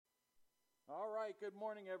right, good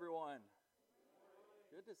morning, everyone.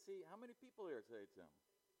 Good to see. How many people here today, Tim?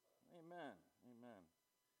 Amen. Amen.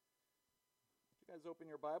 If you guys open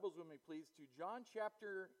your Bibles with me, please, to John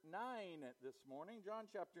chapter 9 this morning. John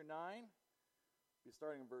chapter 9. We'll be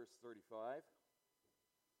starting in verse 35.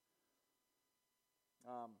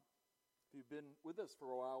 If you've been with us for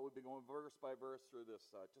a while, we've been going verse by verse through this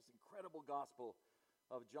just incredible gospel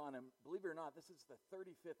of John. And believe it or not, this is the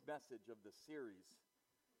 35th message of the series,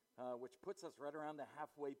 which puts us right around the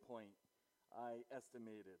halfway point, I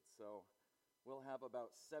estimated. So we'll have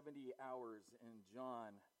about 70 hours in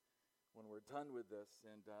John when we're done with this.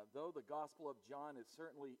 And though the Gospel of John is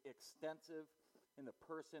certainly extensive in the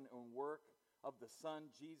person and work of the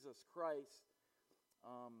Son, Jesus Christ,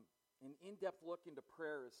 an in-depth look into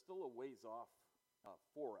prayer is still a ways off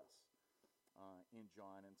for us in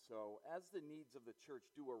John. And so as the needs of the church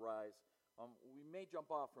do arise, we may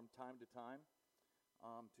jump off from time to time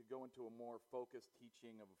to go into a more focused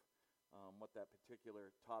teaching of what that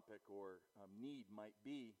particular topic or need might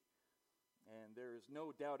be. And there is no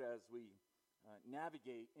doubt as we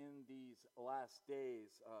navigate in these last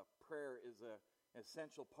days, prayer is an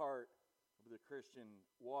essential part of the Christian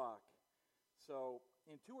walk. So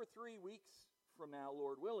in 2 or 3 weeks from now,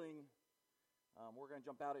 Lord willing, we're going to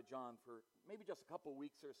jump out at John for maybe just a couple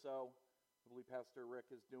weeks or so. I believe Pastor Rick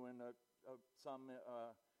is doing some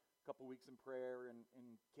couple weeks in prayer, and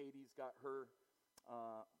Katie's got her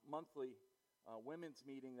monthly women's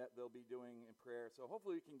meeting that they'll be doing in prayer. So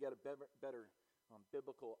hopefully we can get a better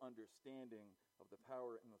biblical understanding of the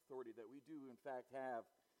power and authority that we do in fact have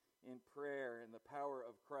in prayer and the power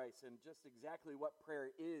of Christ, and just exactly what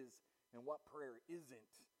prayer is and what prayer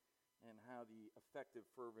isn't, and how the effective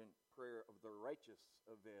fervent prayer of the righteous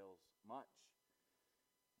avails much.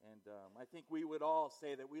 And I think we would all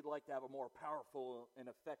say that we'd like to have a more powerful and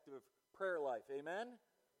effective prayer life. Amen?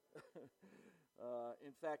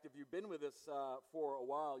 In fact, if you've been with us for a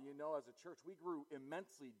while, you know as a church we grew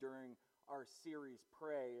immensely during our series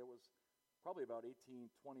Pray. It was probably about 18,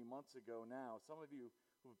 20 months ago now. Some of you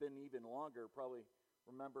who've been even longer probably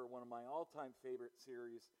remember one of my all-time favorite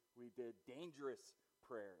series. We did Dangerous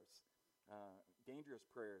Prayers. Dangerous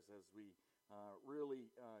prayers, as we really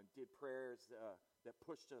did prayers that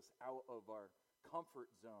pushed us out of our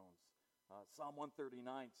comfort zones. Psalm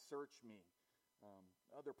 139, search me.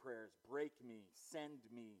 Other prayers, break me, send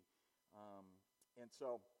me. And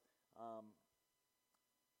so I'm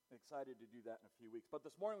excited to do that in a few weeks. But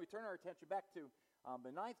this morning we turn our attention back to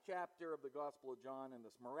the 9th chapter of the Gospel of John and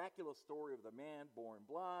this miraculous story of the man born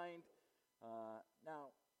blind.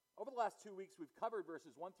 Now, over the last 2 weeks we've covered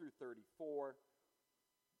verses 1 through 34.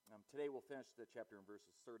 Today we'll finish the chapter in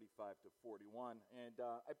verses 35 to 41. And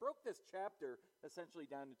I broke this chapter essentially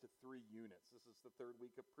down into 3 units. This is the 3rd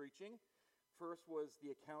week of preaching. First was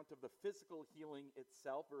the account of the physical healing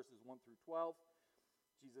itself, verses 1 through 12.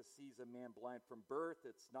 Jesus sees a man blind from birth.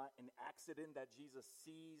 It's not an accident that Jesus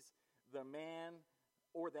sees the man,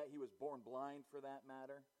 or that he was born blind for that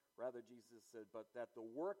matter. Rather, Jesus said, but that the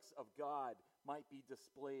works of God might be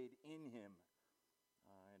displayed in him.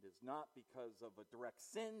 It is not because of a direct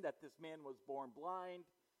sin that this man was born blind,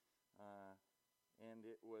 and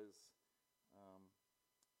it was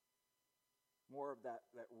more of that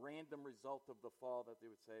random result of the fall that they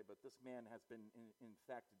would say, but this man has been, in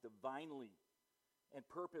fact, divinely and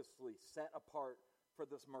purposely set apart for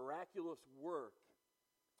this miraculous work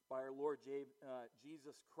by our Lord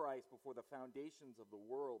Jesus Christ before the foundations of the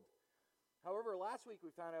world. However, last week we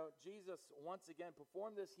found out Jesus once again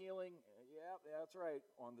performed this healing, yeah, that's right,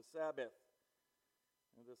 on the Sabbath.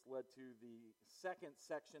 And this led to the second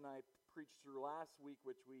section I preached through last week,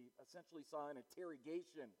 which we essentially saw an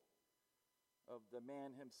interrogation of the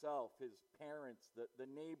man himself, his parents, the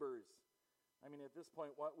neighbors. I mean, at this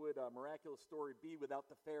point, what would a miraculous story be without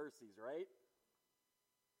the Pharisees, right?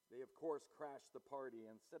 They, of course, crashed the party.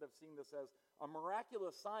 Instead of seeing this as a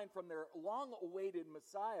miraculous sign from their long-awaited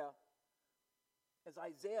Messiah, as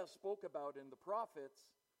Isaiah spoke about in the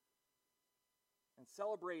prophets, and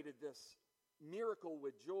celebrated this miracle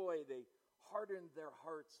with joy, they hardened their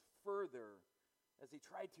hearts further as he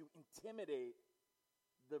tried to intimidate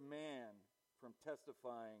the man from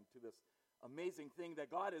testifying to this amazing thing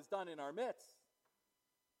that God has done in our midst.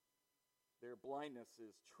 Their blindness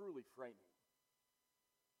is truly frightening.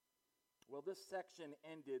 Well, this section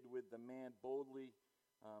ended with the man boldly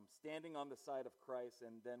standing on the side of Christ,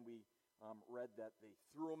 and then we read that they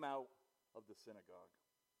threw him out of the synagogue.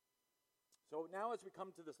 So now as we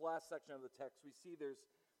come to this last section of the text, we see there's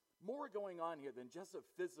more going on here than just a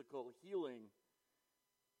physical healing.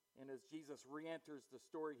 And as Jesus re-enters the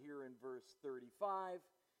story here in verse 35,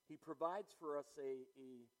 he provides for us a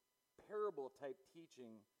parable type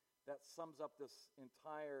teaching that sums up this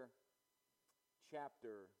entire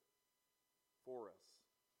chapter for us.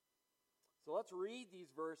 So let's read these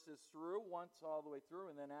verses through, once all the way through,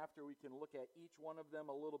 and then after we can look at each one of them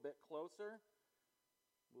a little bit closer.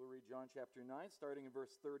 We'll read John chapter 9, starting in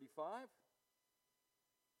verse 35.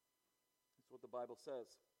 That's what the Bible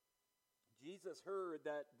says. Jesus heard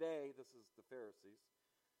that they, this is the Pharisees,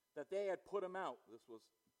 that they had put him out. This was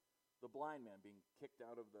the blind man being kicked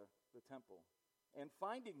out of the temple. And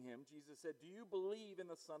finding him, Jesus said, "Do you believe in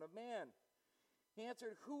the Son of Man?" He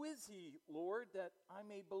answered, "Who is he, Lord, that I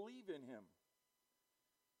may believe in him?"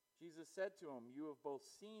 Jesus said to him, "You have both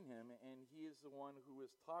seen him, and he is the one who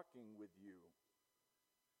is talking with you."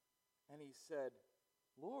 And he said,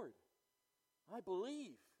 "Lord, I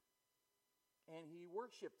believe." And he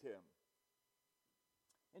worshiped him.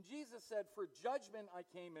 And Jesus said, "For judgment I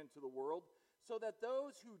came into the world, so that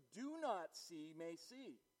those who do not see may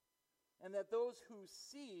see, and that those who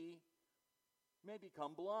see may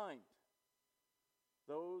become blind."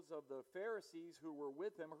 Those of the Pharisees who were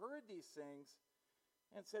with him heard these things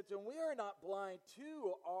and said to him, "We are not blind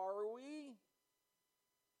too, are we?"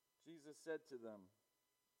 Jesus said to them,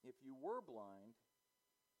 "If you were blind,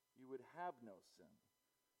 you would have no sin.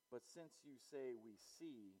 But since you say we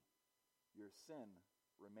see, your sin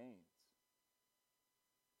remains."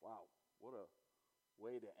 Wow, what a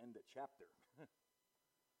way to end a chapter.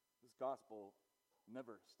 This gospel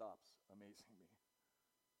never stops amazing me.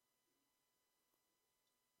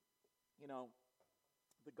 You know,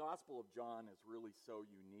 the Gospel of John is really so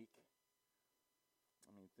unique.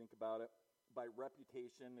 I mean, think about it. By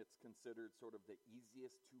reputation, it's considered sort of the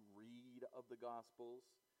easiest to read of the Gospels.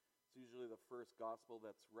 It's usually the first Gospel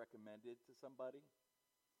that's recommended to somebody.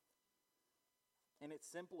 In its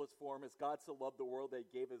simplest form, as God so loved the world that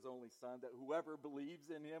he gave his only Son, that whoever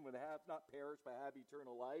believes in him would have not perish but have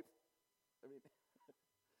eternal life. I mean,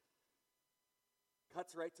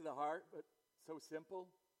 cuts right to the heart, but so simple,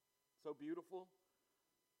 so beautiful,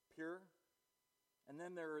 pure. And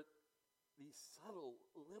then there are these subtle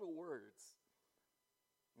little words,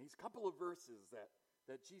 these couple of verses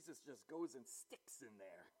that Jesus just goes and sticks in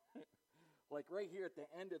there. Like right here at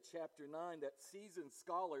the end of chapter 9, that seasoned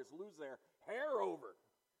scholars lose their hair over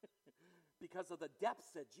because of the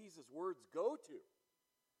depths that Jesus' words go to.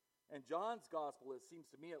 And John's gospel, it seems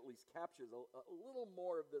to me at least, captures a little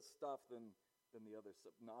more of this stuff than the other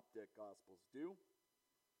synoptic gospels do.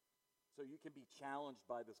 So you can be challenged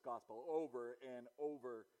by this gospel over and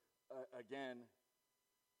over again,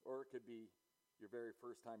 or it could be your very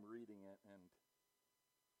first time reading it and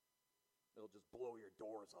it'll just blow your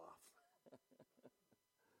doors off.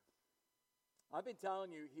 I've been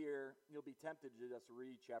telling you here, you'll be tempted to just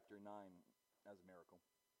read chapter 9 as a miracle.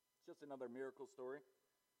 It's just another miracle story.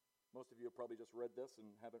 Most of you have probably just read this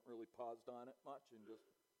and haven't really paused on it much and just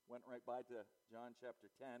went right by to John chapter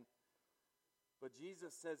 10. But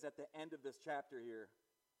Jesus says at the end of this chapter here,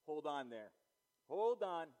 hold on there. Hold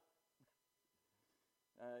on.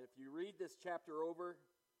 If you read this chapter over,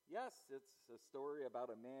 yes, it's a story about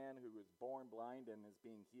a man who was born blind and is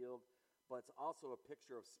being healed, but it's also a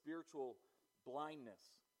picture of spiritual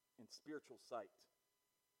blindness and spiritual sight.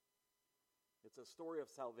 It's a story of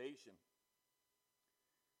salvation.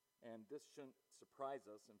 And this shouldn't surprise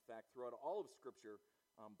us. In fact, throughout all of Scripture,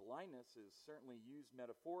 blindness is certainly used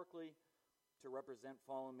metaphorically to represent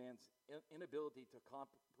fallen man's inability to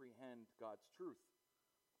comprehend God's truth.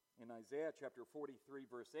 In Isaiah chapter 43,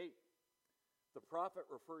 verse 8, the prophet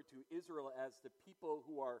referred to Israel as the people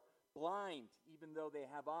who are blind, even though they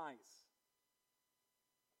have eyes.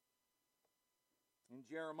 In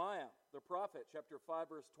Jeremiah, the prophet, chapter 5,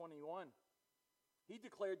 verse 21, he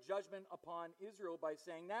declared judgment upon Israel by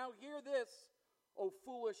saying, "Now hear this, O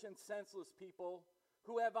foolish and senseless people,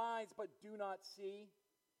 who have eyes but do not see."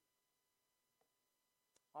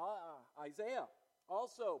 Isaiah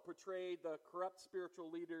also portrayed the corrupt spiritual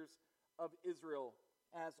leaders of Israel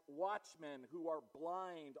as watchmen who are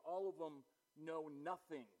blind. All of them know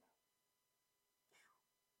nothing.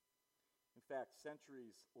 In fact,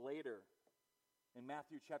 centuries later, in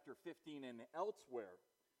Matthew chapter 15 and elsewhere,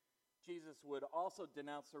 Jesus would also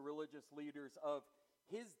denounce the religious leaders of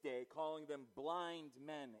his day, calling them blind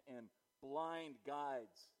men and blind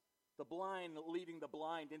guides. The blind leading the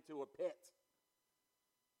blind into a pit.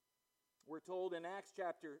 We're told in Acts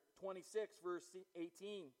chapter 26, verse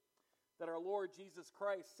 18, that our Lord Jesus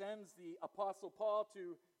Christ sends the Apostle Paul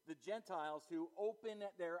to the Gentiles to open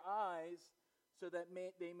their eyes so that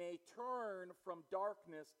they may turn from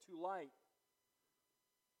darkness to light,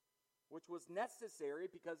 which was necessary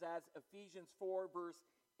because, as Ephesians 4, verse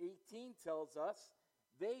 18 tells us,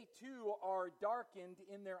 they too are darkened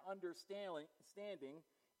in their understanding,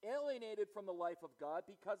 alienated from the life of God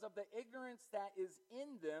because of the ignorance that is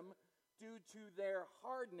in them due to their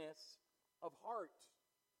hardness of heart.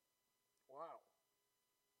 Wow.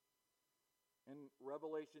 In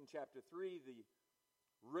Revelation chapter 3, the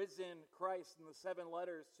risen Christ in the 7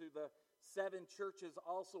 letters to the 7 churches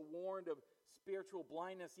also warned of spiritual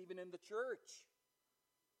blindness even in the church.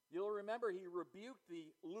 You'll remember he rebuked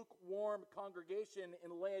the lukewarm congregation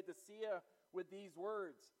in Laodicea with these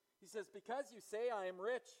words. He says, because you say I am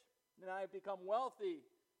rich and I have become wealthy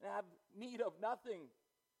and have need of nothing,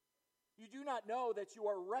 you do not know that you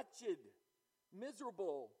are wretched,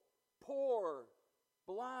 miserable, poor,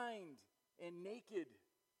 blind, and naked.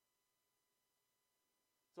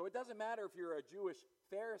 So it doesn't matter if you're a Jewish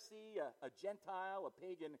Pharisee, a Gentile, a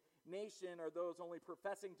pagan nation, or those only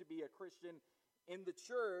professing to be a Christian in the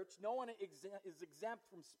church. No one is exempt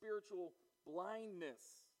from spiritual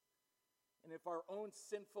blindness. And if our own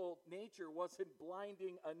sinful nature wasn't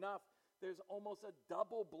blinding enough, there's almost a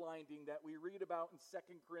double blinding that we read about in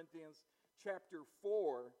 2 Corinthians chapter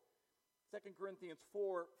 4. 2 Corinthians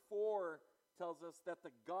 4 tells us that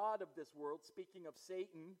the God of this world, speaking of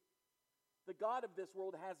Satan, the God of this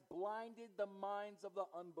world has blinded the minds of the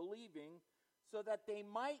unbelieving so that they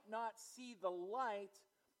might not see the light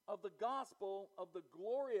of the gospel of the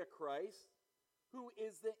glory of Christ, who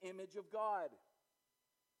is the image of God.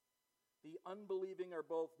 The unbelieving are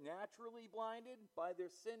both naturally blinded by their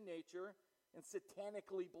sin nature and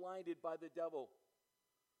satanically blinded by the devil.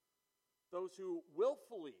 Those who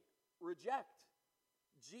willfully reject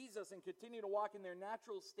Jesus and continue to walk in their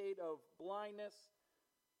natural state of blindness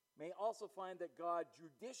may also find that God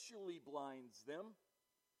judicially blinds them,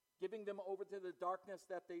 giving them over to the darkness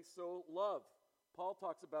that they so love. Paul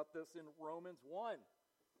talks about this in Romans 1.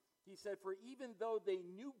 He said, for even though they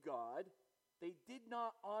knew God, they did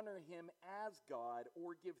not honor him as God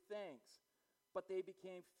or give thanks, but they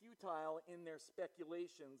became futile in their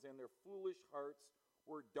speculations, and their foolish hearts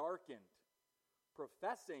were darkened.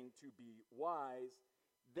 Professing to be wise,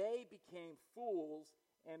 they became fools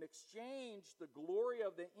and exchanged the glory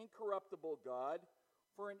of the incorruptible God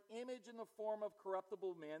for an image in the form of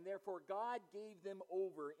corruptible man. Therefore God gave them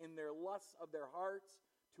over in their lusts of their hearts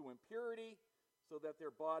to impurity, so that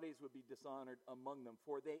their bodies would be dishonored among them.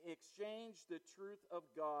 For they exchanged the truth of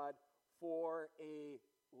God for a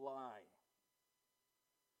lie.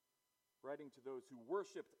 Writing to those who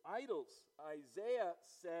worshipped idols, Isaiah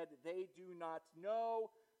said, they do not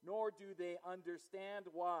know, nor do they understand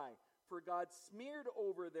why. For God smeared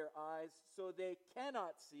over their eyes so they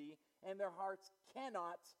cannot see, and their hearts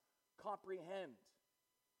cannot comprehend.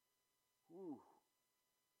 Ooh.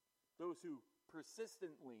 Those who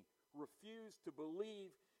persistently refuse to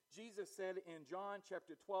believe, Jesus said in John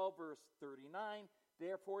chapter 12, verse 39,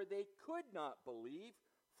 therefore they could not believe.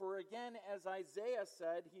 For again, as Isaiah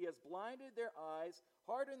said, he has blinded their eyes,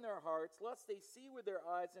 hardened their hearts, lest they see with their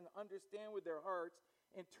eyes and understand with their hearts,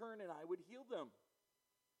 and turn and I would heal them.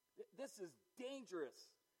 This is dangerous,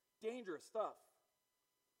 dangerous stuff.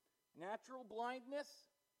 Natural blindness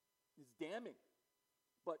is damning,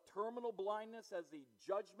 but terminal blindness as a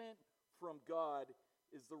judgment from God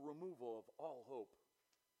is the removal of all hope.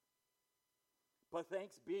 But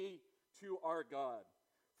thanks be to our God,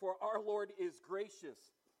 for our Lord is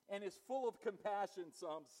gracious and is full of compassion,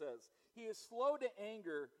 Psalm says. He is slow to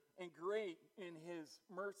anger and great in his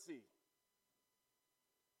mercy.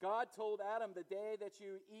 God told Adam, the day that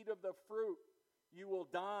you eat of the fruit, you will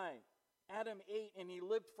die. Adam ate and he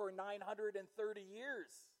lived for 930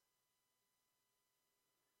 years.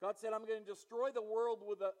 God said, I'm going to destroy the world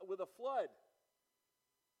with a flood.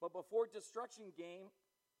 But before destruction came,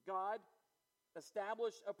 God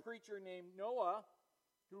established a preacher named Noah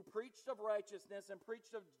who preached of righteousness and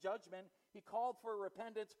preached of judgment. He called for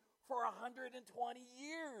repentance for 120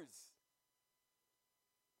 years.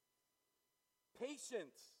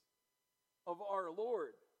 Patience of our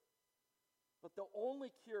Lord. But the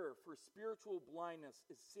only cure for spiritual blindness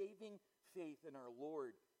is saving faith in our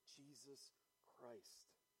Lord Jesus Christ.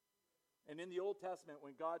 And in the Old Testament,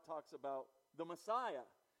 when God talks about the Messiah,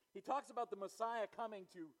 he talks about the Messiah coming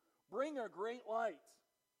to bring a great light.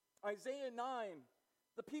 Isaiah 9,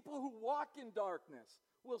 the people who walk in darkness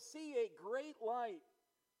will see a great light.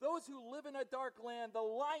 Those who live in a dark land, the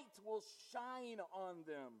light will shine on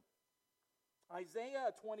them.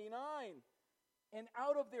 Isaiah 29, and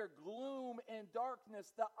out of their gloom and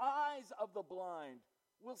darkness, the eyes of the blind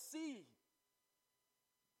will see.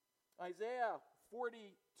 Isaiah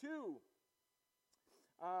 42,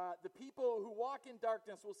 the people who walk in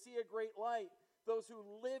darkness will see a great light. Those who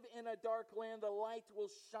live in a dark land, the light will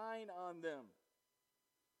shine on them.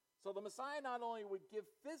 So the Messiah not only would give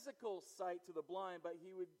physical sight to the blind, but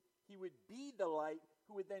he would be the light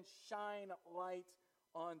who would then shine light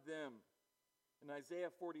on them. In Isaiah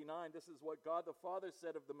 49, this is what God the Father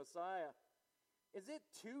said of the Messiah. Is it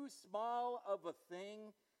too small of a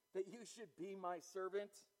thing that you should be my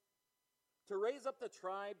servant? To raise up the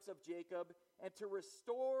tribes of Jacob and to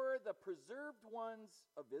restore the preserved ones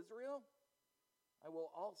of Israel? I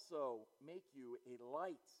will also make you a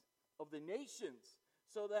light of the nations,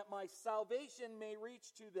 so that my salvation may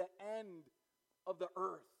reach to the end of the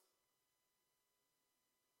earth.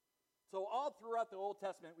 So all throughout the Old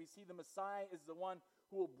Testament, we see the Messiah is the one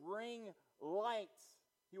who will bring light.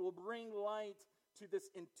 He will bring light to this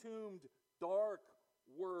entombed, dark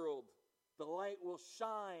world. The light will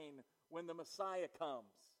shine when the Messiah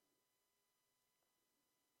comes.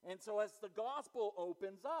 And so as the gospel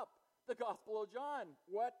opens up, the Gospel of John,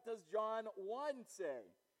 what does John 1 say?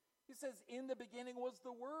 He says, in the beginning was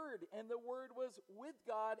the Word, and the Word was with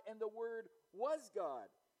God, and the Word was God.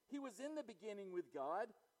 He was in the beginning with God.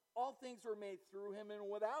 All things were made through him, and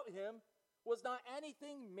without him was not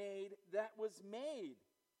anything made that was made.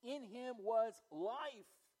 In him was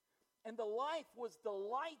life, and the life was the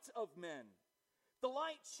light of men. The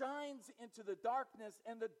light shines into the darkness,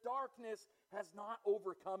 and the darkness has not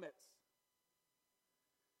overcome it.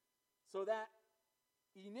 So that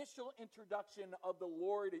initial introduction of the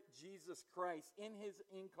Lord Jesus Christ in his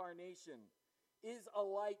incarnation is a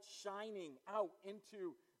light shining out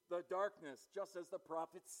into the darkness, just as the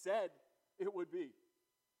prophet said it would be.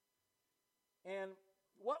 And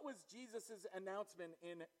what was Jesus' announcement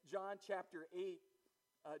in John chapter 8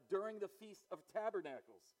 during the Feast of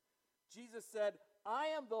Tabernacles? Jesus said, I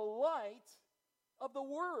am the light of the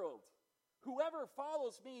world. Whoever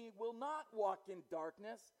follows me will not walk in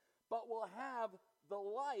darkness, but will have the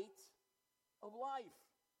light of life.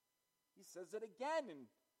 He says it again in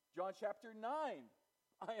John chapter 9.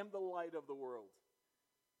 I am the light of the world.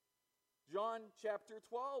 John chapter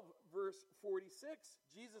 12, verse 46,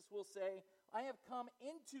 Jesus will say, I have come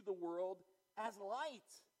into the world as light,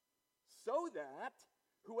 so that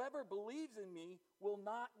whoever believes in me will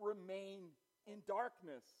not remain in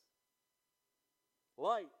darkness.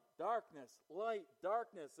 Light, darkness, light,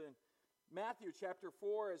 darkness. In Matthew chapter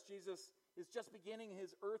 4, as Jesus is just beginning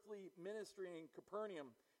his earthly ministry in Capernaum,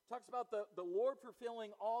 talks about the Lord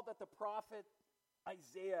fulfilling all that the prophet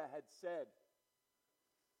Isaiah had said.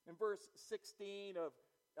 In verse 16 of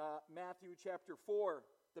Matthew chapter 4,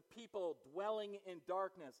 the people dwelling in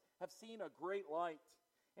darkness have seen a great light.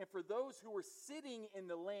 And for those who were sitting in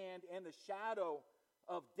the land and the shadow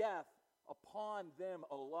of death, upon them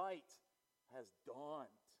a light has dawned.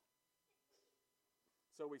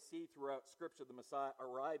 So we see throughout Scripture the Messiah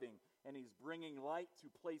arriving, and he's bringing light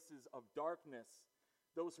to places of darkness.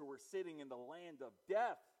 Those who were sitting in the land of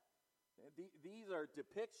death, these are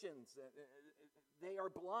depictions. They are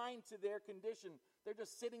blind to their condition. They're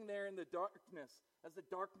just sitting there in the darkness as the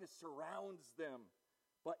darkness surrounds them.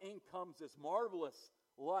 But in comes this marvelous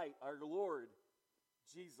light, our Lord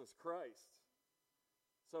Jesus Christ.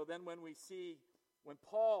 So then when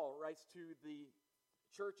Paul writes to the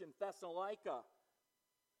church in Thessalonica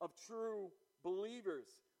of true believers,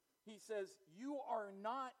 he says, you are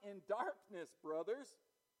not in darkness, brothers,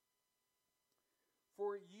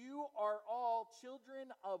 for you are all children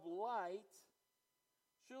of light,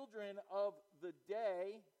 children of the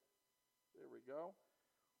day. There we go.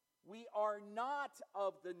 We are not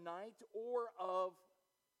of the night or of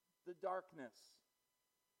the darkness.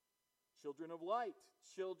 Children of light,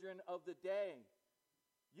 children of the day.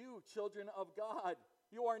 You, children of God,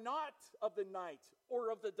 you are not of the night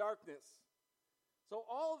or of the darkness. So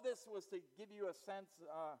all of this was to give you a sense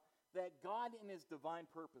that God in his divine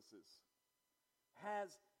purposes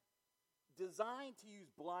has designed to use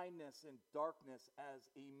blindness and darkness as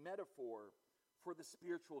a metaphor for the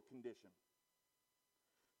spiritual condition.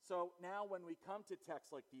 So now when we come to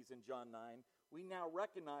texts like these in John 9, we now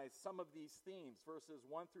recognize some of these themes. Verses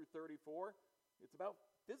 1 through 34, it's about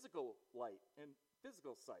physical light and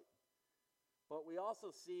physical sight. But we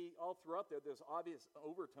also see all throughout there's obvious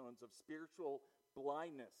overtones of spiritual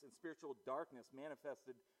blindness and spiritual darkness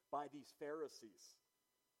manifested by these Pharisees.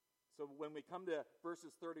 So when we come to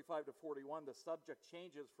verses 35 to 41, the subject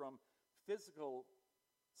changes from physical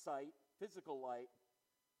sight, physical light,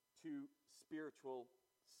 to spiritual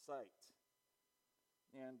sight.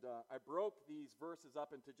 And I broke these verses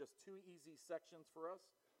up into just two easy sections for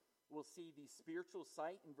us. We'll see the spiritual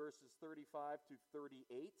sight in verses 35 to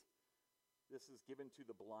 38. This is given to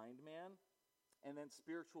the blind man. And then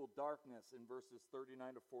spiritual darkness in verses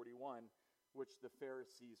 39 to 41, which the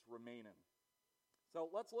Pharisees remain in. So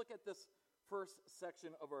let's look at this first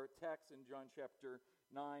section of our text in John chapter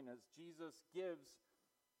 9 as Jesus gives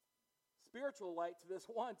spiritual light to this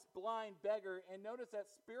once blind beggar. And notice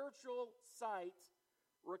that spiritual sight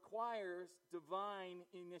requires divine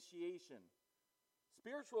initiation.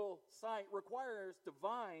 Spiritual sight requires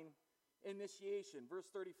divine initiation.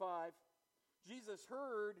 Verse 35, Jesus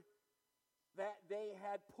heard that they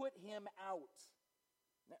had put him out.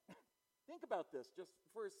 Now, think about this just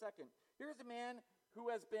for a second. Here's a man who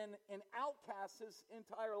has been an outcast his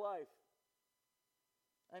entire life.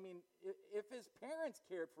 I mean, if his parents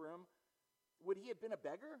cared for him, would he have been a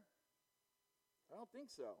beggar? I don't think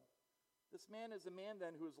so. This man is a man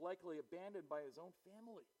then who is likely abandoned by his own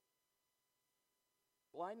family.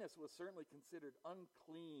 Blindness was certainly considered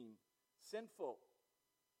unclean, sinful.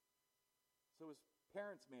 So his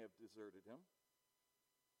parents may have deserted him.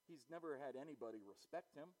 He's never had anybody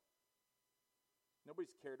respect him.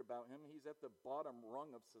 Nobody's cared about him. He's at the bottom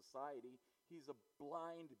rung of society. He's a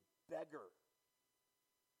blind beggar.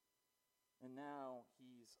 And now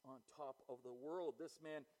he's on top of the world. This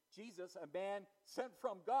man, Jesus, a man sent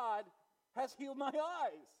from God, has healed my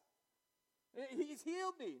eyes. He's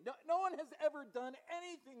healed me. No one has ever done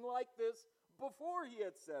anything like this before, he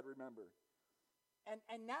had said, remember.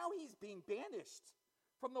 And now he's being banished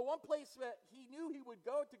from the one place that he knew he would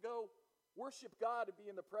go to go worship God and be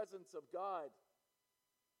in the presence of God.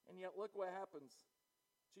 And yet look what happens.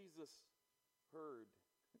 Jesus heard.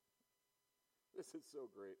 This is so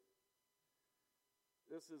great.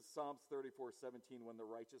 This is Psalms 34:17. When the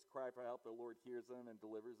righteous cry for help, the Lord hears them and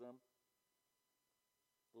delivers them.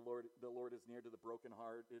 The Lord is near to the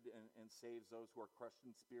brokenhearted and saves those who are crushed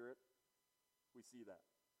in spirit. We see that.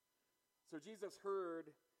 So Jesus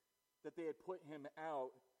heard that they had put him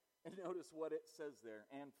out. And notice what it says there.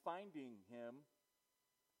 And finding him,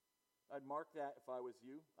 I'd mark that if I was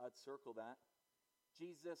you. I'd circle that.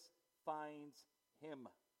 Jesus finds him.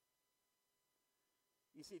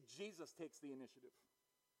 You see, Jesus takes the initiative.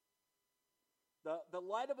 The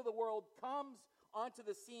light of the world comes onto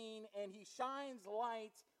the scene and he shines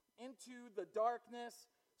light into the darkness.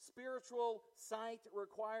 Spiritual sight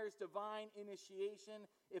requires divine initiation.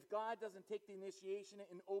 If God doesn't take the initiation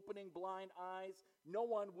in opening blind eyes, no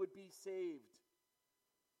one would be saved.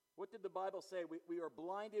 What did the Bible say? We are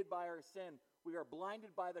blinded by our sin. We are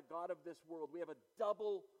blinded by the god of this world. We have a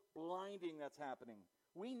double blinding that's happening.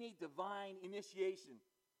 We need divine initiation.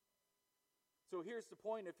 So here's the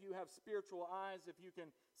point. If you have spiritual eyes, if you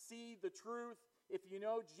can see the truth, if you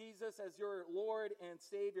know Jesus as your Lord and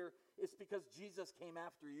Savior, it's because Jesus came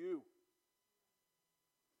after you.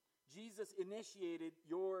 Jesus initiated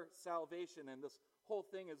your salvation, and this whole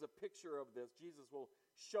thing is a picture of this. Jesus will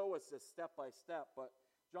show us this step by step, but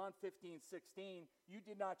John 15:16, you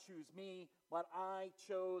did not choose me, but I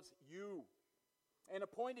chose you and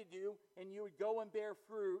appointed you, and you would go and bear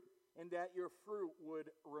fruit, and that your fruit would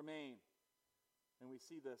remain. And we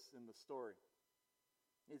see this in the story.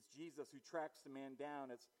 It's Jesus who tracks the man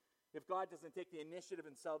down. It's if God doesn't take the initiative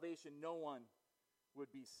in salvation, no one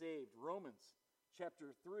would be saved. Romans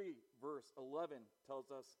chapter 3, verse 11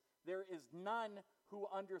 tells us, there is none who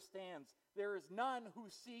understands. There is none who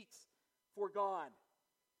seeks for God.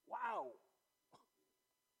 Wow.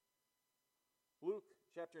 Luke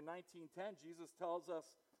chapter 19:10, Jesus tells us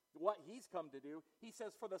what he's come to do. He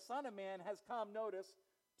says, for the Son of Man has come, notice,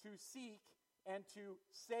 to seek and to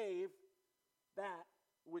save that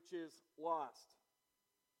which is lost.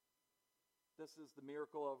 This is the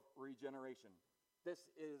miracle of regeneration.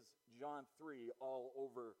 This is John 3 all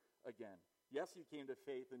over again. Yes, you came to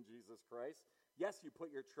faith in Jesus Christ. Yes, you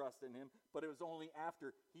put your trust in him, but it was only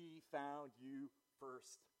after he found you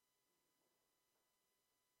first.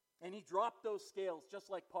 And he dropped those scales,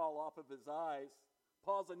 just like Paul, off of his eyes.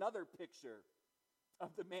 Paul's another picture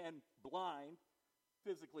of the man blind,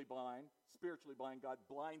 physically blind, spiritually blind. God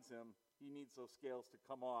blinds him. He needs those scales to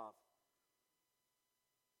come off.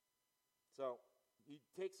 So he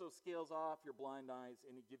takes those scales off your blind eyes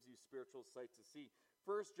and he gives you spiritual sight to see.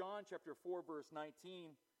 1 John chapter 4, verse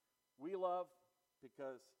 19, we love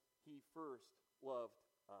because he first loved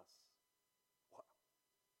us. Wow.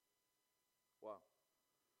 Wow.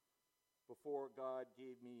 Before God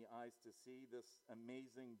gave me eyes to see this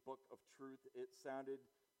amazing book of truth, it sounded,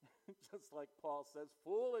 just like Paul says,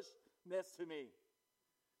 foolishness to me.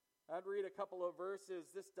 I'd read a couple of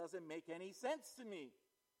verses. This doesn't make any sense to me.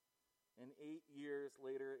 And 8 years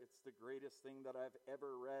later, it's the greatest thing that I've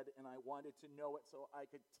ever read, and I wanted to know it so I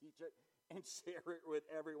could teach it and share it with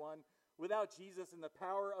everyone. Without Jesus and the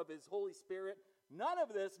power of his Holy Spirit, none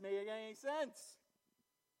of this made any sense.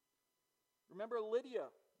 Remember Lydia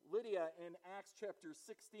in Acts chapter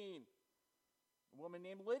 16. A woman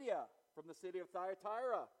named Lydia from the city of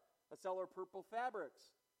Thyatira, a seller of purple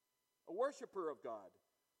fabrics, a worshiper of God,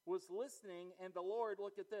 was listening, and the Lord,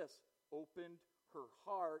 look at this, opened her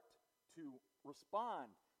heart to respond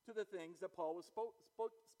to the things that Paul was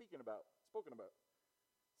spoken about.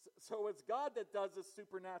 So it's God that does this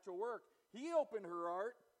supernatural work. He opened her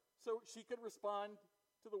heart so she could respond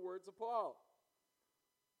to the words of Paul.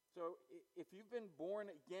 So if you've been born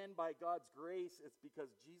again by God's grace, it's because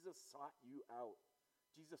Jesus sought you out.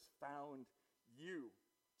 Jesus found you.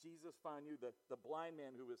 Jesus found you. The blind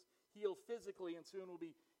man who was healed physically and soon will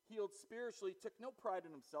be healed spiritually took no pride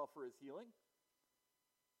in himself for his healing.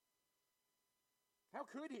 How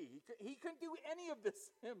could he? He couldn't do any of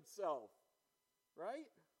this himself, right?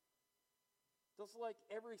 Just like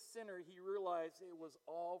every sinner, he realized it was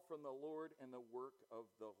all from the Lord and the work of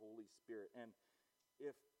the Holy Spirit. And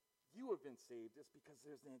if you have been saved, it's because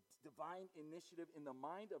there's a divine initiative in the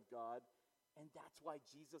mind of God, and that's why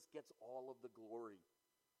Jesus gets all of the glory.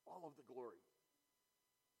 All of the glory.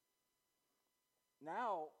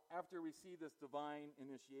 Now, after we see this divine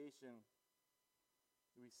initiation,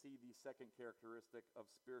 we see the second characteristic of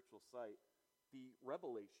spiritual sight, the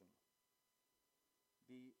revelation.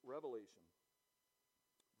 The revelation.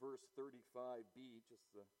 Verse 35b, just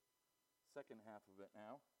the second half of it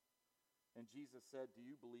now. And Jesus said, "Do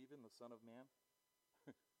you believe in the Son of Man?"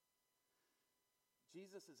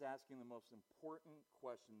 Jesus is asking the most important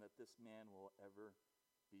question that this man will ever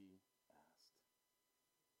be asked.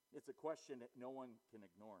 It's a question that no one can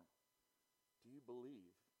ignore. Do you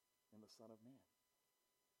believe in the Son of Man?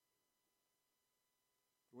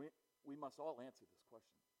 We must all answer this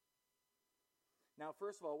question. Now,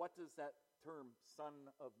 first of all, what does that term Son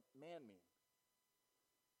of Man mean?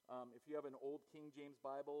 If you have an old King James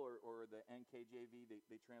Bible or the NKJV,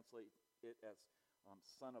 they translate it as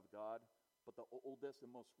Son of God. But the oldest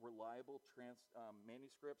and most reliable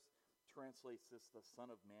manuscripts translates this the Son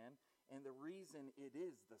of Man. And the reason it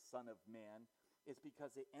is the Son of Man is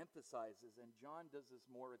because it emphasizes, and John does this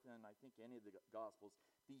more than I think any of the Gospels,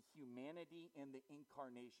 the humanity and the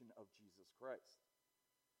incarnation of Jesus Christ.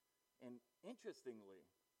 And interestingly,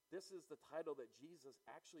 this is the title that Jesus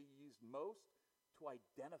actually used most to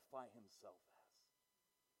identify himself as.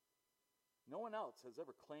 No one else has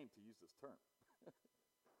ever claimed to use this term.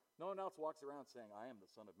 No one else walks around saying, "I am the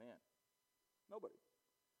Son of Man." Nobody.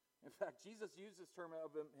 In fact, Jesus used this term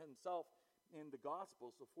of himself in the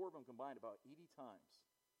Gospels, the four of them combined, about 80 times.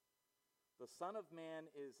 The Son of Man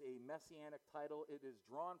is a messianic title. It is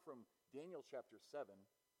drawn from Daniel chapter 7,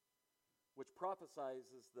 which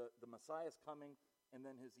prophesizes the Messiah's coming and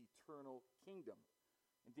then his eternal kingdom.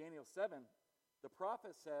 In Daniel 7, the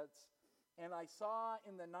prophet says, "And I saw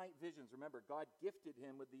in the night visions." Remember, God gifted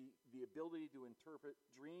him with the ability to interpret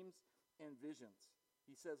dreams and visions.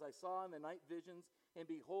 He says, "I saw in the night visions, and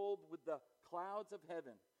behold, with the clouds of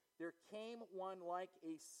heaven, there came one like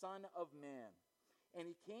a son of man. And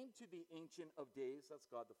he came to the Ancient of Days," that's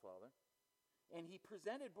God the Father, "and he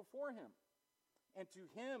presented before him. And to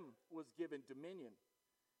him was given dominion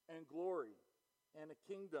and glory and a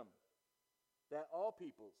kingdom, that all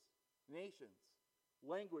peoples, nations,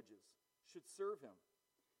 languages should serve him.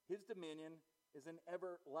 His dominion is an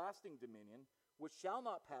everlasting dominion, which shall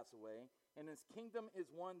not pass away, and his kingdom is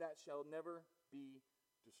one that shall never be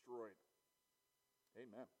destroyed."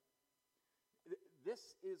 Amen.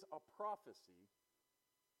 This is a prophecy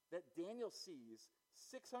that Daniel sees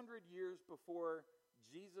 600 years before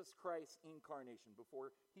Jesus Christ's incarnation,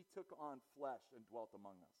 before he took on flesh and dwelt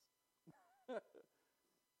among us.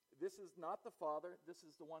 This is not the Father. This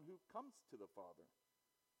is the one who comes to the Father.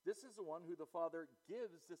 This is the one who the Father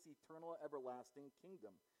gives this eternal, everlasting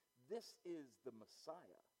kingdom. This is the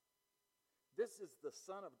Messiah. This is the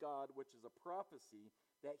Son of God, which is a prophecy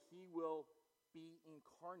that he will be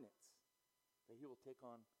incarnate, that he will take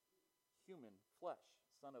on human flesh,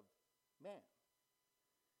 Son of Man.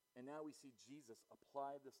 And now we see Jesus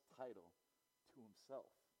apply this title to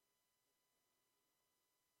himself.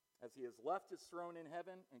 As he has left his throne in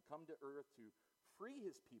heaven and come to earth to free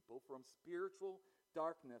his people from spiritual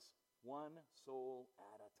darkness, one soul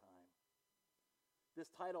at a time. This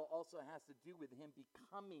title also has to do with him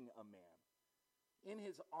becoming a man. In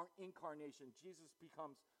his incarnation, Jesus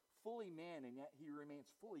becomes fully man, and yet he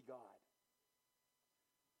remains fully God.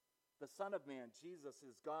 The Son of Man, Jesus,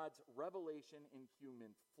 is God's revelation in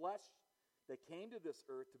human flesh that came to this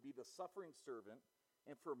earth to be the suffering servant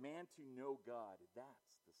and for man to know God.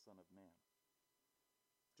 That's the Son of Man.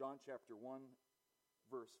 John chapter 1,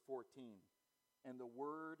 verse 14. "And the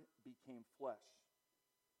Word became flesh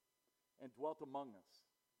and dwelt among us,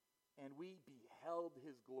 and we beheld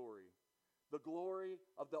his glory, the glory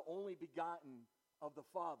of the only begotten of the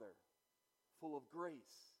Father, full of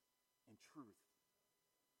grace and truth.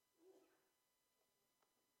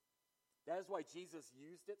 That is why Jesus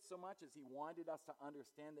used it so much, as he wanted us to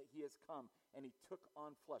understand that he has come and he took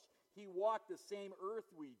on flesh. He walked the same earth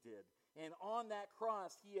we did, and on that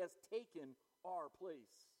cross he has taken our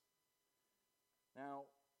place. Now,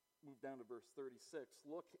 move down to verse 36.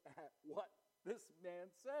 Look at what this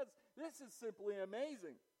man says. This is simply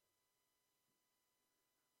amazing.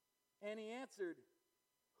 And he answered,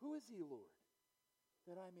 "Who is he, Lord,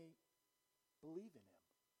 that I may believe in him?"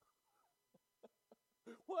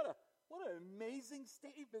 What an amazing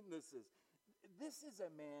statement this is. This is a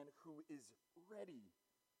man who is ready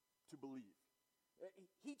to believe.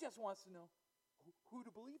 He just wants to know who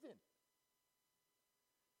to believe in.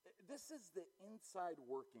 This is the inside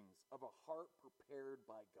workings of a heart prepared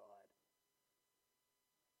by God.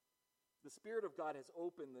 The Spirit of God has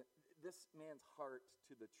opened this man's heart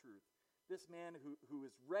to the truth. This man who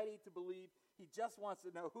is ready to believe, he just wants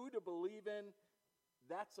to know who to believe in.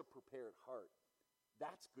 That's a prepared heart.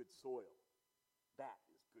 That's good soil. That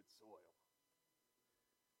is good soil.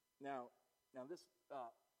 Now this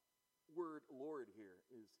word Lord here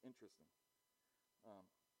is interesting.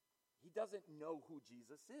 He doesn't know who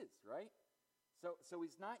Jesus is, right? So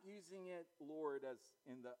he's not using it, Lord, as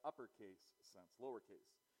in the uppercase sense,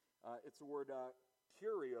 lowercase. It's the word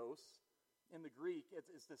kurios in the Greek.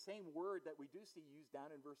 It's the same word that we do see used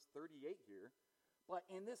down in verse 38 here, but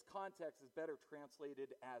in this context is better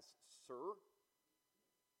translated as sir.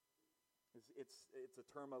 It's a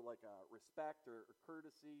term of like respect or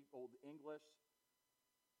courtesy, Old English.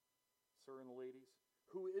 Sir and the ladies.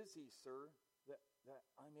 Who is he, sir, that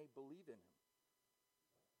I may believe in him?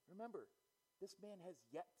 Remember, this man has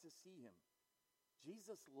yet to see him.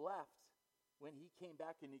 Jesus left when he came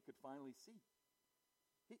back and he could finally see.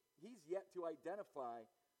 He's yet to identify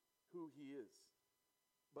who he is.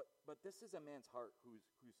 But this is a man's heart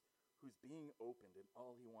who's being opened, and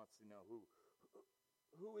all he wants to know, who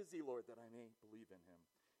is he, Lord, that I may believe in him?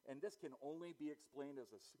 And this can only be explained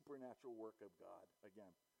as a supernatural work of God.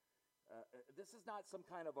 Again, this is not some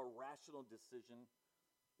kind of a rational decision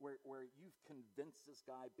where you've convinced this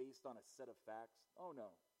guy based on a set of facts. Oh,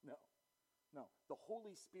 no. The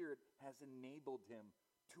Holy Spirit has enabled him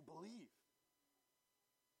to believe.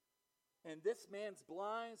 And this man's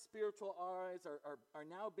blind spiritual eyes are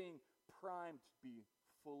now being primed to be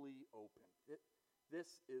fully opened.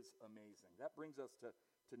 This is amazing. That brings us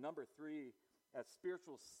to number 3, as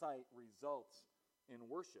spiritual sight results in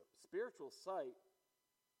worship. Spiritual sight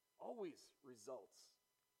always results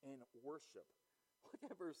in worship.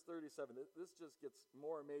 Look at verse 37. This just gets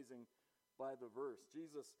more amazing by the verse.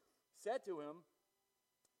 Jesus said to him,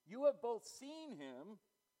 "You have both seen him,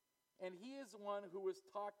 and he is the one who was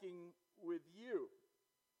talking with you."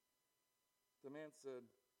 The man said,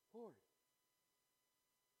 "Lord,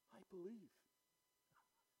 I believe."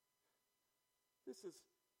 This is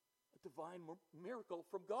a divine miracle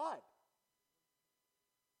from God.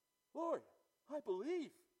 Lord, I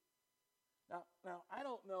believe. Now I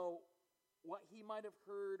don't know what he might have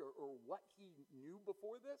heard or what he knew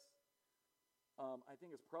before this. I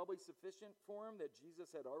think it's probably sufficient for him that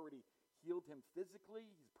Jesus had already healed him physically.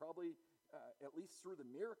 He's probably, at least through the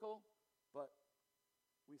miracle. But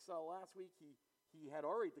we saw last week he had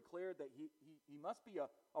already declared that he must be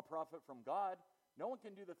a prophet from God. No one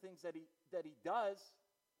can do the things that he does.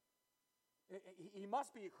 He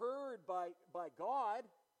must be heard by God.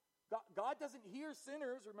 God doesn't hear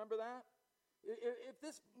sinners, remember that? If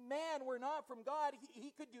this man were not from God,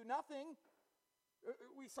 he could do nothing.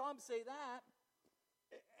 We saw him say that.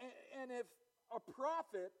 And if a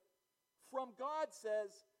prophet from God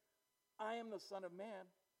says, "I am the Son of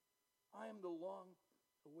Man, I am the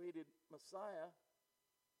long-awaited Messiah,"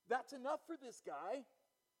 that's enough for this guy.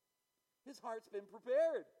 His heart's been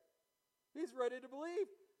prepared. He's ready to believe.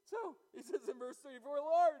 So he says in verse 34,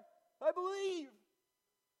 "Lord, I believe.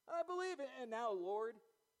 I believe." And now Lord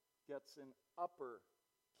gets an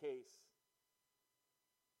uppercase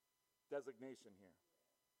designation here.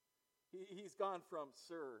 He's gone from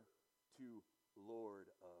sir to Lord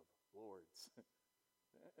of Lords.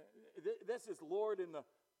 This is Lord in the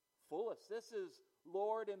fullest. This is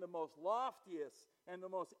Lord in the most loftiest and the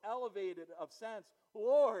most elevated of sense.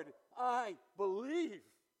 Lord, I believe.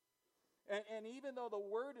 And even though the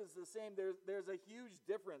word is the same, there's a huge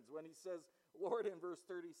difference. When he says Lord in verse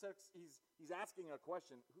 36, he's asking a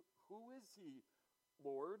question. Who is he,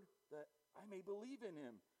 Lord, that I may believe in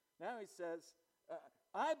him? Now he says,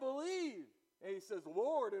 I believe. And he says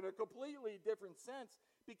Lord in a completely different sense,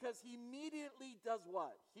 because he immediately does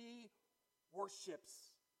what? He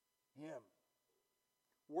worships him.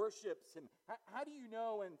 worships him. How do you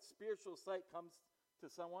know when spiritual sight comes to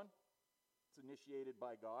someone? It's initiated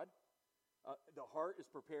by God. The heart is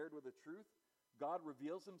prepared with the truth. God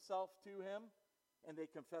reveals himself to him, and they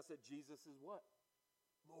confess that Jesus is what?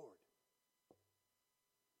 Lord.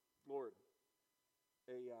 Lord.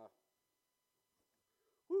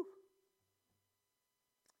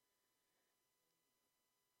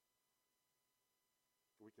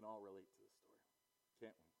 We can all relate to this story,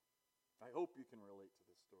 can't we? I hope you can relate to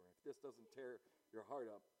this story. If this doesn't tear your heart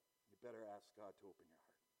up, you better ask God to open your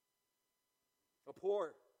heart. A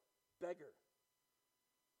poor beggar.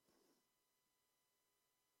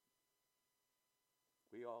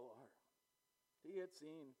 We all are. He had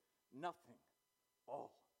seen nothing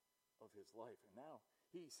all of his life, and now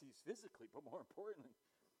he sees physically, but more importantly,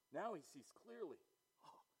 now he sees clearly.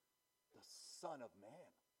 Oh, the Son of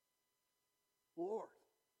Man. Lord.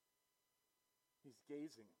 He's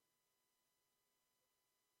gazing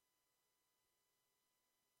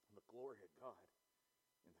on the glory of God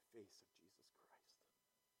in the face of Jesus Christ.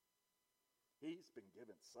 He's been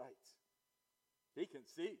given sight. He can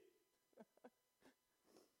see.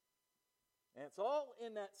 And it's all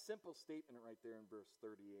in that simple statement right there in verse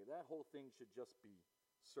 38. That whole thing should just be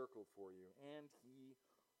circled for you. And he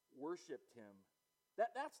worshipped him.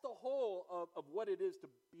 That's the whole of what it is to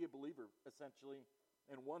be a believer, essentially,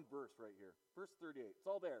 in one verse right here. Verse 38. It's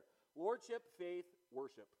all there. Lordship, faith,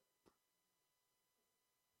 worship.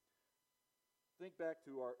 Think back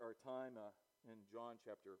to our time in John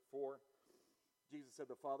chapter 4. Jesus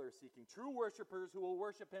said the Father is seeking true worshipers who will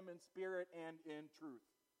worship him in spirit and in truth.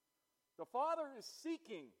 The Father is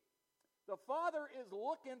seeking. The Father is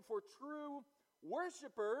looking for true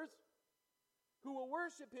worshipers who will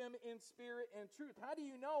worship him in spirit and truth. How do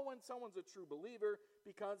you know when someone's a true believer?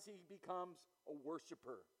 Because he becomes a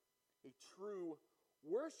worshiper, a true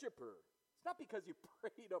worshiper. It's not because you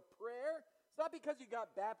prayed a prayer. It's not because you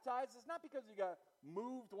got baptized. It's not because you got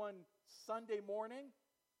moved one Sunday morning.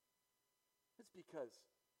 It's because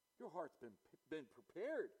your heart's been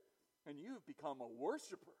prepared and you've become a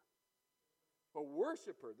worshiper. A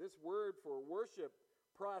worshiper. This word for worship,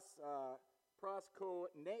 proskuneo,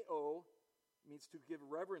 means to give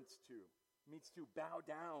reverence to, means to bow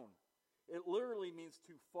down. It literally means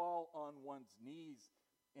to fall on one's knees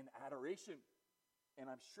in adoration. And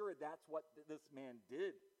I'm sure that's what this man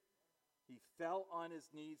did. He fell on his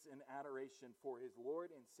knees in adoration for his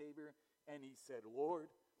Lord and Savior, and he said, Lord,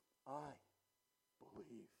 I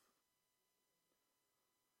believe.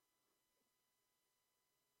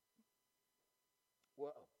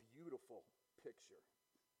 What a beautiful picture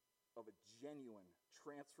of a genuine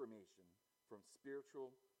transformation from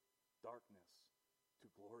spiritual darkness to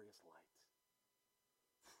glorious light.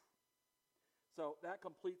 So that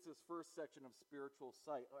completes this first section of spiritual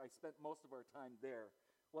sight. I spent most of our time there.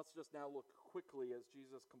 Let's just now look quickly as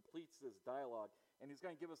Jesus completes this dialogue, and he's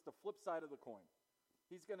going to give us the flip side of the coin.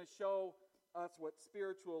 He's going to show us what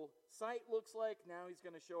spiritual sight looks like. Now he's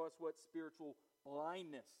going to show us what spiritual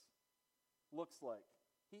blindness looks like.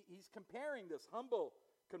 He's comparing this humble,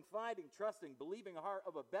 confiding, trusting, believing heart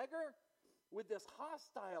of a beggar with this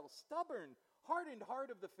hostile, stubborn, hardened heart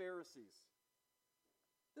of the Pharisees.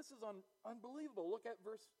 This is unbelievable. Look at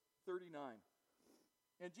verse 39.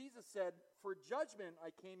 And Jesus said, for judgment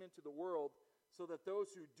I came into the world, so that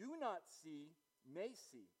those who do not see may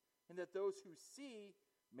see, and that those who see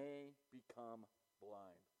may become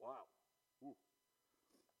blind. Wow. Ooh.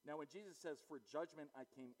 Now when Jesus says, for judgment I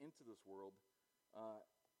came into this world,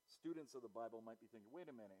 students of the Bible might be thinking, wait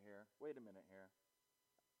a minute here.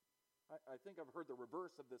 I think I've heard the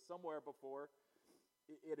reverse of this somewhere before.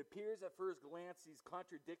 It appears at first glance he's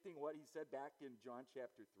contradicting what he said back in John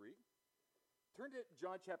chapter 3. Turn to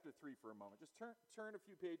John chapter 3 for a moment. Just turn a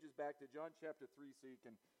few pages back to John chapter 3 so you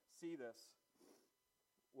can see this.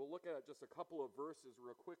 We'll look at just a couple of verses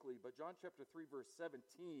real quickly, but John chapter 3 verse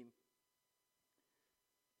 17.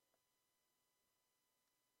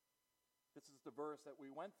 This is the verse that we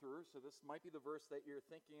went through, so this might be the verse that you're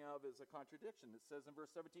thinking of as a contradiction. It says in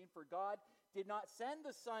verse 17, for God did not send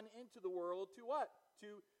the Son into the world to what?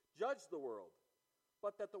 To judge the world,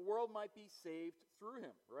 but that the world might be saved through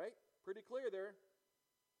him, right? Pretty clear there.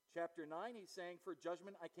 Chapter 9, he's saying, for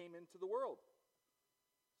judgment I came into the world.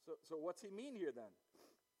 So what's he mean here then?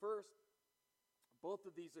 First, both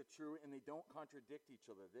of these are true and they don't contradict each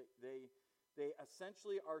other. They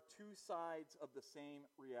essentially are two sides of the same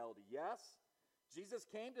reality. Yes, Jesus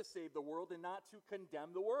came to save the world and not to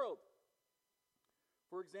condemn the world.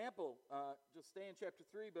 For example, just stay in chapter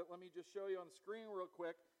 3, but let me just show you on the screen real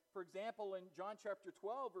quick. For example, in John chapter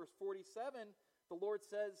 12, verse 47, the Lord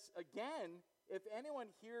says again, if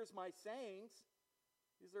anyone hears my sayings,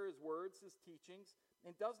 these are his words, his teachings,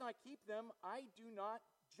 and does not keep them, I do not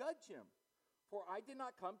judge him. For I did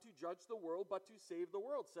not come to judge the world, but to save the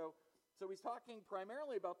world. So he's talking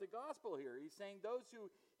primarily about the gospel here. He's saying those who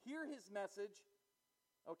hear his message,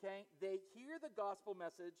 okay, they hear the gospel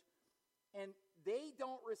message, and they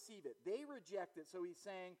don't receive it. They reject it. So he's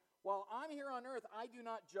saying, while I'm here on earth, I do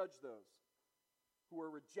not judge those who are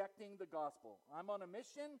rejecting the gospel. I'm on a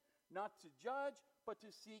mission not to judge, but to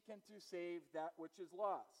seek and to save that which is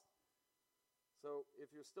lost. So if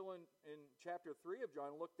you're still in chapter 3 of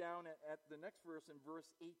John, look down at the next verse in verse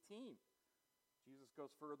 18. Jesus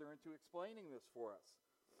goes further into explaining this for us.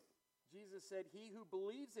 Jesus said, he who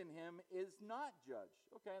believes in him is not judged.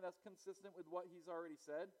 Okay, that's consistent with what he's already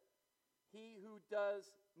said. He who does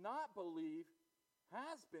not believe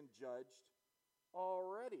has been judged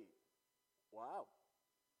already. Wow.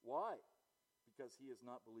 Why? Because he has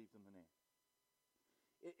not believed in the name.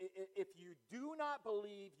 If you do not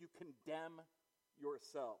believe, you condemn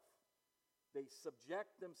yourself. They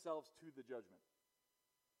subject themselves to the judgment.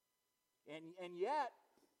 And yet,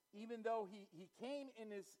 even though he came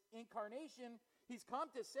in his incarnation, he's come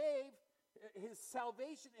to save, his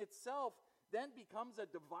salvation itself then becomes a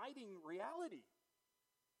dividing reality.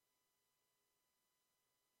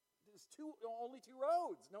 There's only two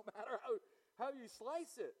roads, no matter how you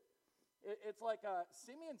slice it. It's like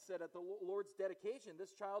Simeon said at the Lord's dedication,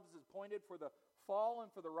 this child is appointed for the fall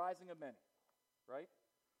and for the rising of many. Right?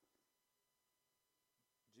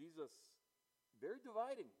 Jesus, very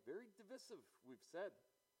dividing, very divisive, we've said.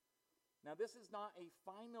 Now, this is not a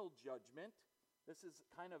final judgment. This is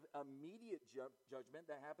kind of immediate judgment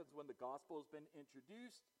that happens when the gospel has been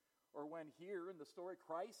introduced, or when here in the story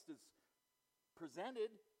Christ is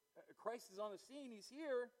presented. Christ is on the scene, he's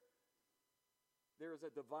here. There is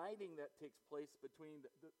a dividing that takes place between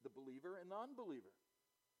the believer and the unbeliever.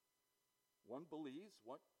 One believes,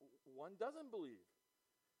 one doesn't believe.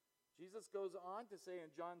 Jesus goes on to say in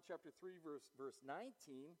John chapter 3, verse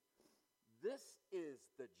 19, this is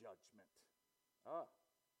the judgment.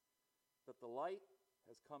 That the light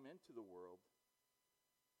has come into the world,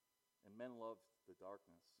 and men love the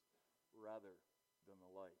darkness rather than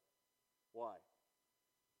the light. Why?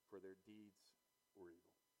 For their deeds were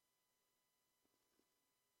evil.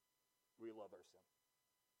 We love our sin.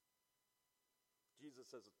 Jesus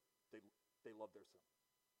says they love their sin.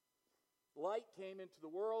 Light came into the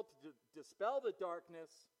world to dispel the darkness.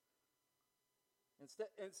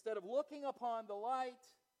 Instead of looking upon the light,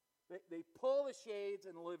 they pull the shades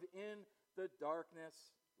and live in the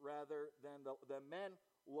darkness rather than the men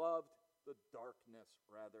loved the darkness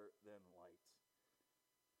rather than light.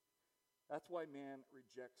 That's why man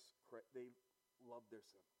rejects Christ. They love their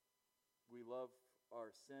sin. We love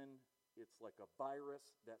our sin. It's like a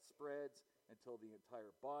virus that spreads until the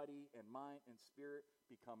entire body and mind and spirit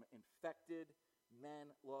become infected.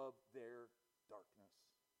 Men love their darkness.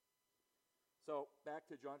 So,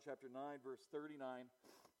 back to John chapter 9, verse 39.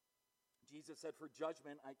 Jesus said, for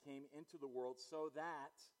judgment I came into the world so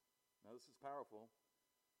that, now this is powerful,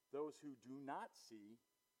 those who do not see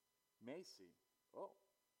may see. Oh,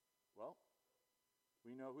 well,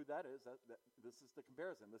 we know who that is. This is the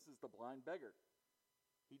comparison. This is the blind beggar.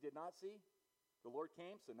 He did not see. The Lord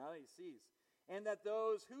came, so now he sees. And that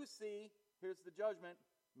those who see, here's the judgment,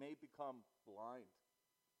 may become blind.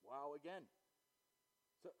 Wow, again.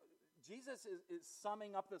 So Jesus is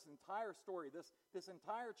summing up this entire story, this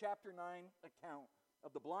entire chapter 9 account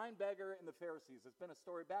of the blind beggar and the Pharisees. It's been a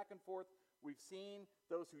story back and forth. We've seen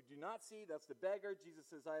those who do not see, that's the beggar. Jesus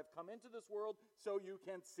says, I have come into this world so you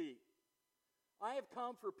can see. I have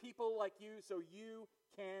come for people like you so you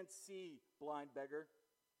can see, blind beggar.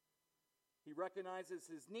 He recognizes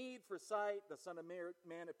his need for sight. The Son of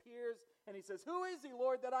Man appears, and he says, who is he,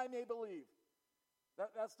 Lord, that I may believe?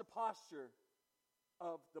 That's the posture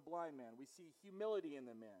of the blind man. We see humility in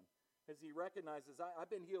the man as he recognizes, I've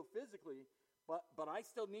been healed physically, but I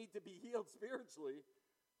still need to be healed spiritually.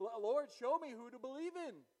 Lord, show me who to believe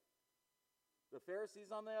in. The Pharisees,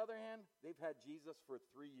 on the other hand, they've had Jesus for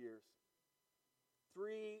 3 years.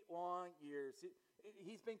 3 long years.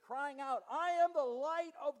 He's been crying out, I am the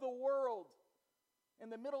light of the world. In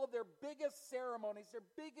the middle of their biggest ceremonies, their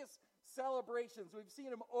biggest celebrations. We've seen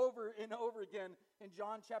him over and over again in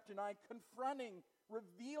John chapter 9, confronting,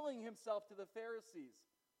 revealing himself to the Pharisees.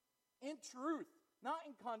 In truth, not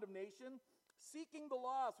in condemnation, seeking the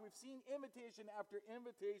lost. We've seen invitation after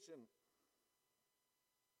invitation.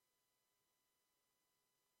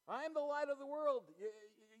 I am the light of the world.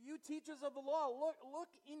 You teachers of the law, look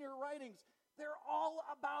in your writings. They're all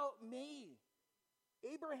about me.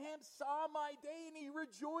 Abraham saw my day and he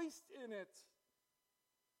rejoiced in it.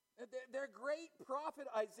 Their great prophet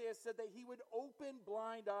Isaiah said that he would open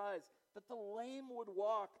blind eyes, that the lame would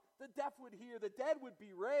walk, the deaf would hear, the dead would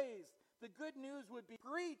be raised, the good news would be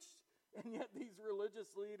preached. And yet these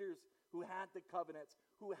religious leaders who had the covenants,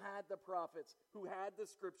 who had the prophets, who had the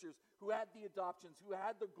scriptures, who had the adoptions, who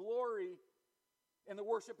had the glory and the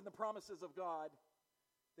worship and the promises of God,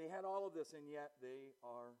 they had all of this, and yet they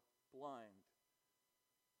are blind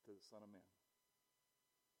to the Son of Man.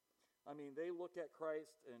 I mean, they look at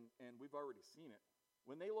Christ, and we've already seen it.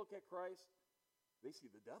 When they look at Christ, they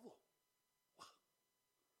see the devil. Wow.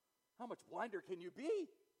 How much blinder can you be?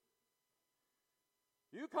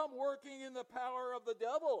 You come working in the power of the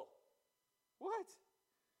devil. What?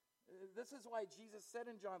 This is why Jesus said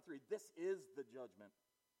in John 3, this is the judgment.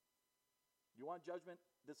 You want judgment?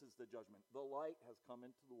 This is the judgment. The light has come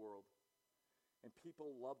into the world, and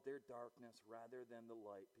people love their darkness rather than the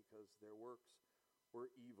light because their works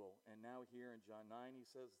were evil. And now here in John 9, he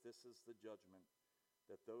says, this is the judgment,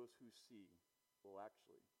 that those who see will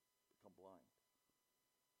actually become blind.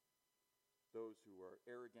 Those who are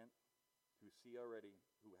arrogant, who see already,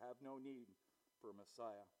 who have no need for a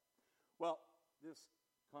Messiah. Well, this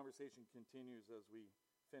conversation continues as we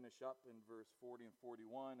finish up in verse 40 and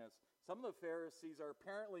 41, as some of the Pharisees are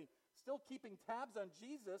apparently still keeping tabs on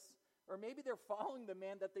Jesus, or maybe they're following the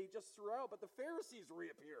man that they just threw out, but the Pharisees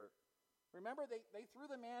reappear. Remember, they threw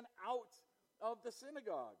the man out of the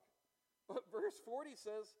synagogue. But verse 40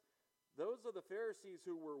 says, those of the Pharisees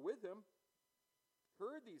who were with him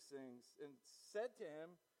heard these things and said to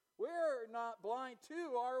him, we're not blind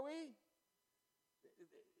too, are we?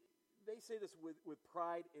 They say this with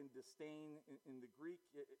pride and disdain in the Greek.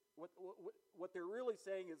 What they're really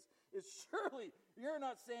saying is surely you're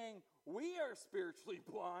not saying we are spiritually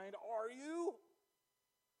blind, are you?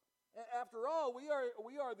 After all, we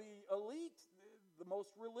are the elite, the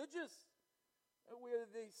most religious. We're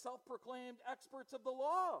the self-proclaimed experts of the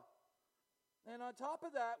law. And on top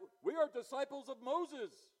of that, we are disciples of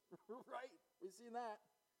Moses. Right? We've seen that.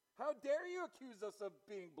 How dare you accuse us of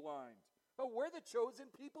being blind? Oh, we're the chosen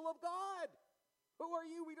people of God. Who are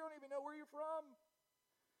you? We don't even know where you're from.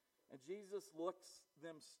 And Jesus looks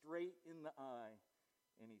them straight in the eye,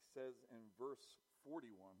 and he says in verse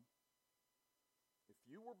 41, if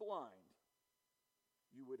you were blind,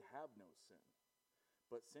 you would have no sin.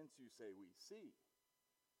 But since you say we see,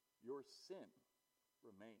 your sin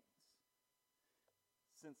remains.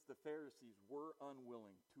 Since the Pharisees were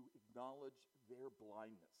unwilling to acknowledge their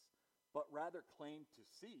blindness, but rather claimed to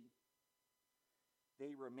see,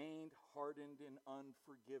 they remained hardened and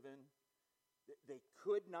unforgiven. They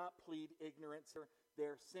could not plead ignorance.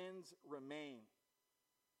 Their sins remain.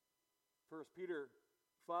 1 Peter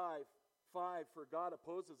 5:5, for God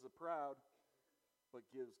opposes the proud, but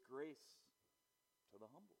gives grace to the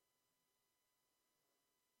humble.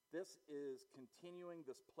 This is continuing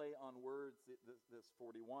this play on words, this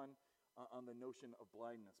 41, on the notion of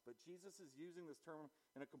blindness. But Jesus is using this term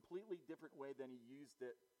in a completely different way than he used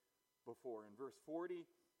it before. In verse 40,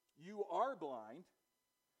 you are blind.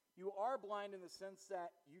 You are blind in the sense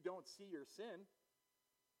that you don't see your sin.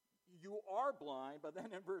 You are blind, but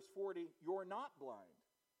then in verse 40, you're not blind.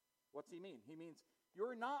 What's he mean? He means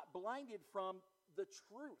you're not blinded from the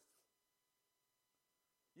truth.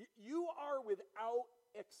 You are without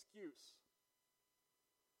excuse.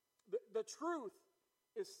 The truth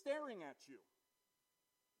is staring at you.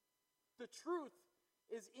 The truth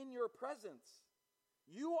is in your presence.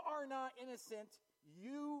 You are not innocent.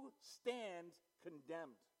 You stand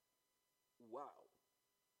condemned. Wow.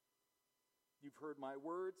 You've heard my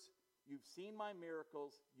words. You've seen my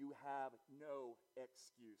miracles. You have no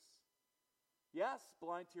excuse. Yes,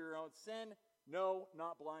 blind to your own sin. No,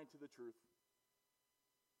 not blind to the truth.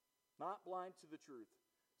 Not blind to the truth.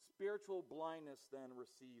 Spiritual blindness then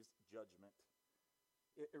receives judgment.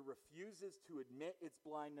 It refuses to admit its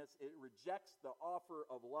blindness. It rejects the offer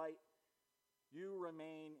of light. You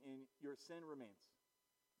remain in, your sin remains.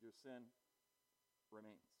 Your sin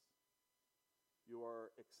remains. You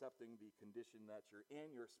are accepting the condition that you're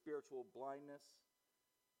in, your spiritual blindness.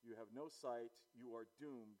 You have no sight. You are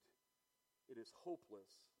doomed. It is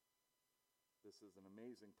hopeless. This is an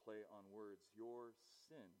amazing play on words. Your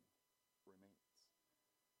sin remains.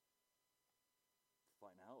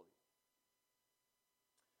 Finality.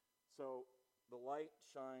 So the light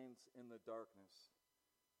shines in the darkness.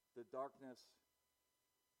 The darkness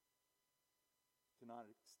cannot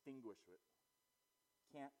extinguish it.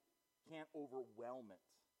 Can't overwhelm it.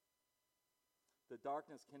 The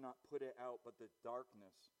darkness cannot put it out, but the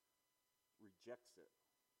darkness rejects it.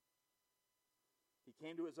 He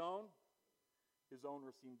came to his own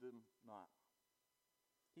received him not.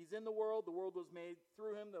 He's in the world was made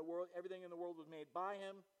through him, everything in the world was made by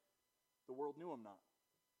him. The world knew him not.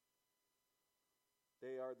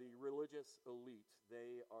 They are the religious elite.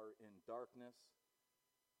 They are in darkness.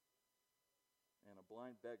 And a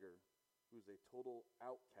blind beggar, who's a total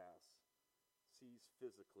outcast, sees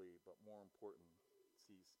physically, but more important,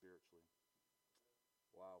 sees spiritually.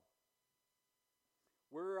 Wow.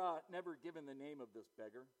 We're never given the name of this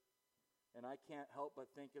beggar, and I can't help but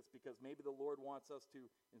think it's because maybe the Lord wants us to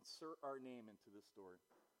insert our name into this story.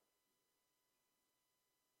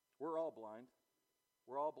 We're all blind.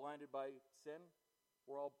 We're all blinded by sin.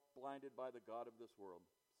 We're all blinded by the God of this world,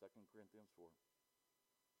 2 Corinthians 4.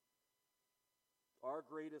 Our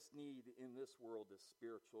greatest need in this world is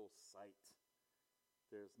spiritual sight.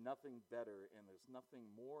 There's nothing better and there's nothing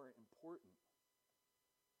more important.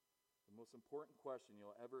 The most important question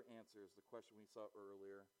you'll ever answer is the question we saw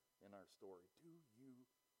earlier in our story. Do you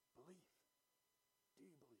believe? Do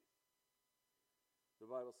you believe? The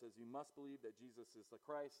Bible says you must believe that Jesus is the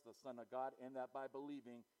Christ, the Son of God, and that by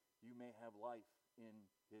believing you may have life in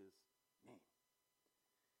his name.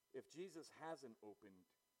 If Jesus hasn't opened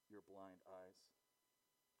your blind eyes,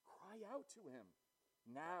 cry out to him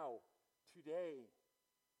now, today.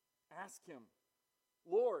 Ask him,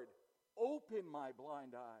 Lord, open my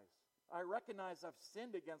blind eyes. I recognize I've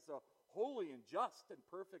sinned against a holy and just and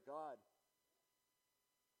perfect God.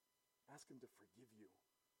 Ask him to forgive you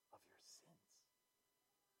of your sins.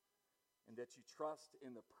 And that you trust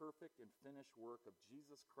in the perfect and finished work of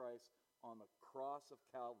Jesus Christ on the cross of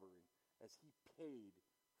Calvary as he paid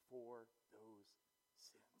for those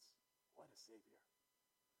sins. What a Savior.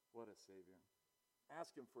 What a Savior.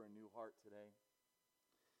 Ask him for a new heart today.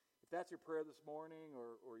 If that's your prayer this morning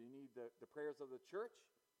or you need the prayers of the church,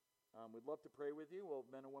 we'd love to pray with you. We'll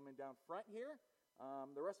have men and women down front here.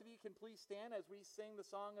 The rest of you can please stand as we sing the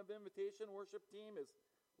song of invitation. Worship team is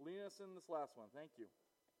leading us in this last one. Thank you.